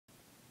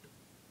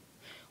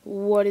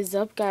What is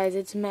up, guys?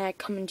 It's Matt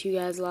coming to you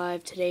guys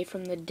live today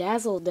from the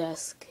Dazzle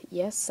Desk.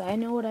 Yes, I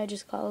know what I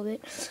just called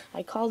it.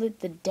 I called it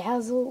the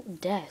Dazzle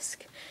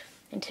Desk.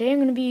 And today I'm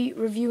going to be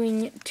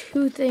reviewing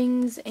two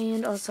things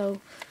and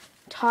also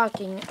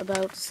talking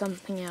about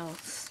something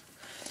else.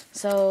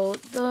 So,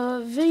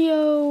 the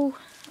video,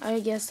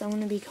 I guess I'm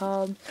going to be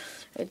called,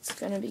 it's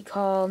going to be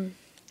called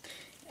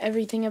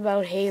Everything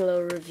About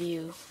Halo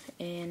Review.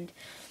 And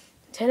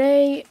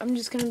today I'm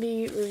just going to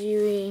be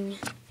reviewing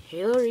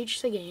Halo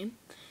Reach the game.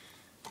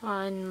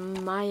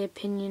 On my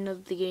opinion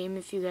of the game,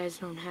 if you guys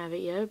don't have it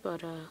yet,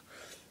 but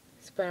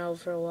it's been out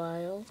for a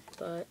while,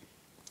 but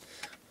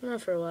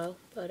not for a while,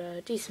 but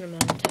a decent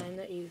amount of time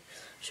that you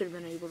should have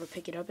been able to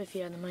pick it up if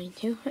you had the money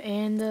to.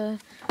 And the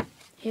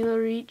Halo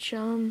Reach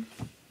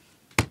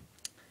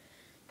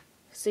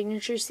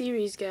Signature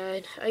Series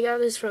Guide. I got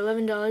this for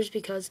 $11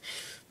 because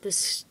the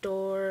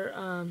store,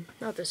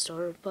 not the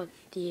store, but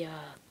the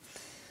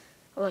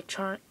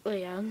electronic, well,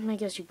 yeah, I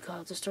guess you could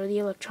call it the store. The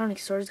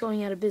electronics store is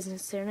going out of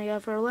business there, and I got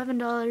it for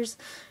 $11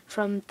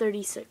 from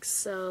 $36.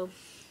 So,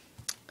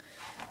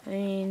 I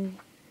mean,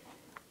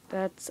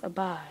 that's a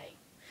buy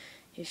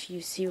if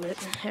you see what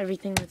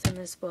everything that's in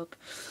this book.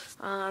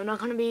 I'm not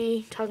going to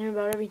be talking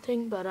about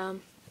everything, but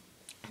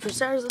for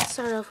starters, let's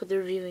start off with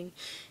reviewing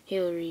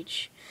Halo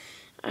Reach.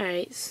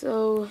 Alright,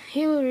 so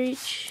Halo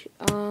Reach,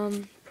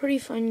 pretty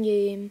fun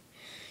game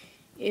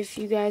if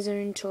you guys are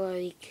into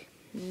like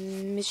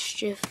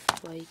mischief,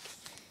 like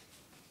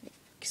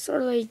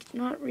sort of like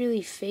not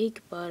really fake,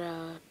 but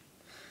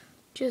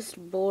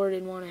just bored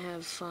and want to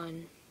have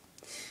fun.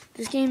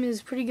 This game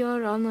is pretty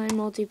good online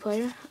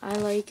multiplayer. I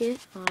like it.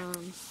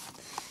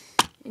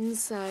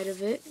 Inside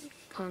of it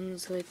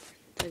comes with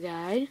the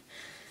guide,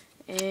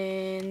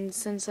 and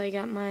since I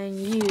got mine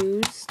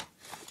used,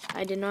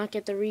 I did not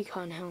get the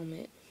recon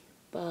helmet,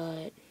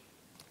 but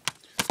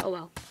oh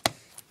well,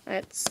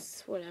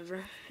 that's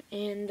whatever.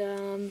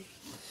 And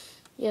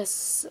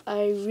yes,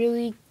 I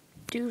really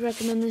do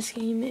recommend this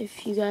game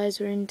if you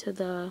guys are into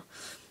the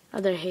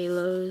other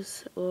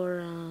Halos,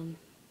 or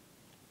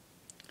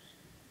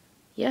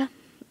yeah.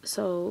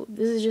 So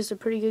this is just a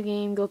pretty good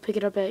game. Go pick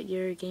it up at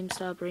your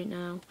GameStop right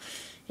now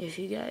if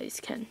you guys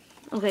can.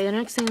 Okay, the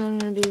next thing I'm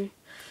going to be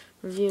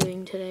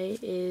reviewing today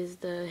is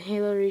the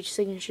Halo Reach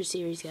Signature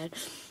Series Guide.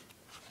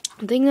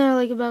 The thing that I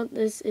like about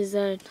this is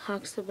that it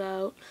talks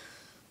about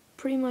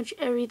pretty much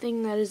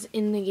everything that is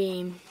in the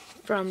game,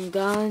 from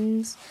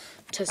guns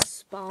to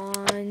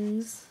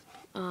spawns,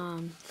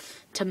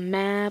 to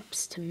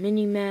maps, to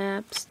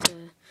mini-maps, to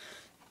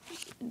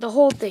the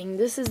whole thing.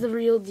 This is the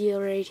real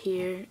deal right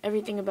here.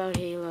 Everything about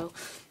Halo.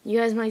 You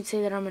guys might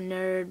say that I'm a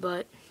nerd,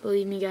 but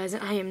believe me, guys,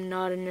 I am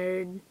not a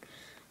nerd.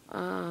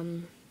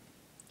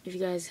 If you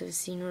guys have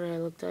seen what I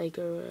look like,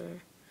 or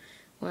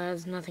well, it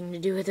has nothing to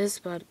do with this,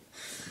 but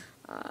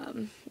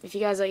if you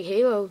guys like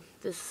Halo,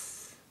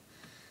 this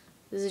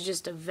is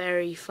just a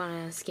very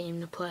fun-ass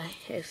game to play,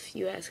 if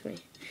you ask me.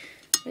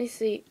 Let me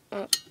see.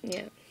 Oh,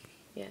 yeah,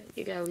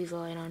 you gotta leave the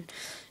light on.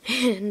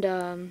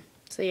 And,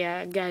 so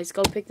yeah, guys,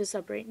 go pick this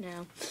up right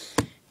now.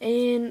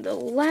 And the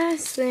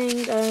last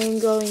thing I'm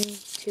going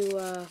to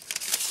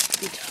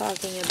be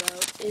talking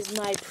about is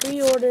my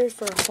pre-order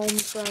for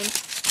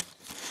Homefront.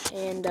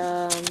 And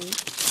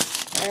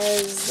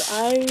as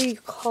I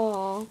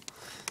recall,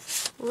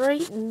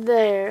 right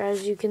there,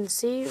 as you can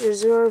see,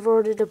 reserve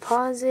order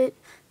deposit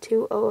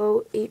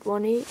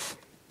 200818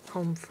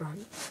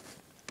 Homefront.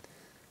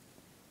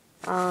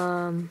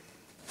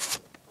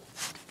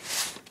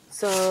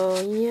 So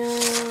yeah,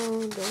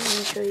 let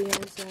me show you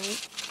guys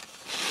that.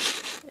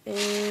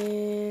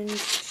 And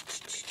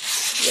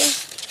yeah,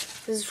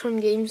 this is from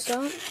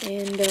GameStop,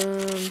 and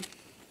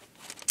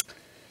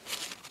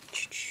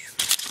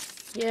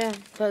yeah,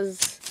 because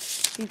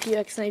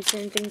BPX Snipes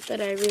didn't think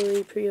that I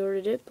really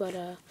pre-ordered it, but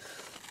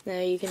now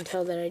you can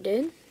tell that I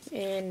did,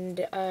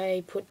 and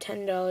I put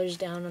 $10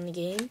 down on the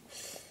game.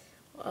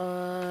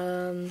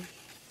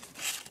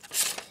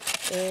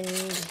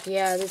 And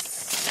yeah,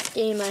 this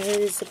game I heard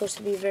is supposed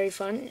to be very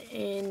fun,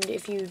 and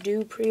if you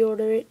do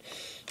pre-order it,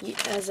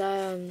 as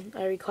I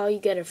recall, you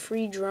get a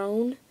free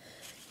drone,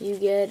 you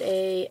get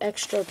a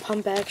extra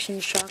pump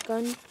action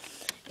shotgun,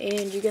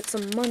 and you get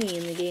some money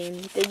in the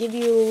game. They give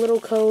you a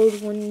little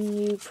code when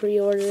you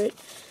pre-order it,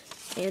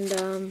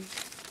 and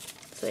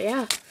so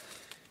yeah.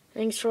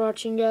 Thanks for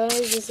watching,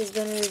 guys. This has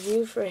been a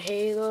review for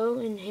Halo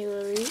and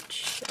Halo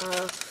Reach.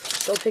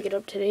 Go pick it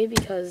up today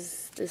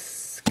because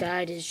this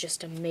guide is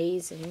just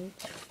amazing.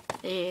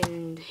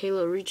 And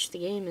Halo Reach the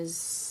game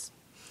is,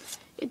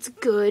 it's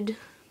good.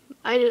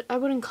 I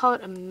wouldn't call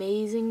it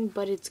amazing,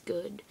 but it's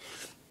good.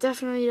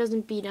 Definitely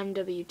doesn't beat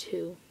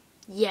MW2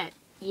 yet.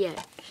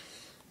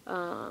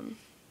 So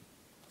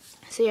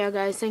yeah,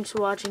 guys, thanks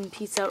for watching.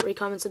 Peace out, rate,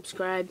 comment,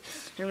 subscribe,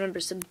 and remember,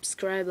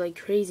 subscribe like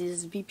crazy.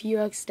 This is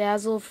BPUX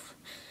Dazzle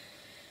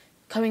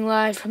coming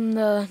live from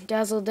the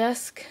Dazzle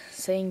Desk,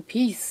 saying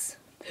peace.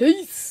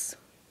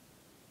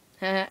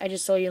 I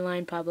just saw your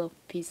line, Pablo.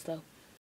 Peace, though.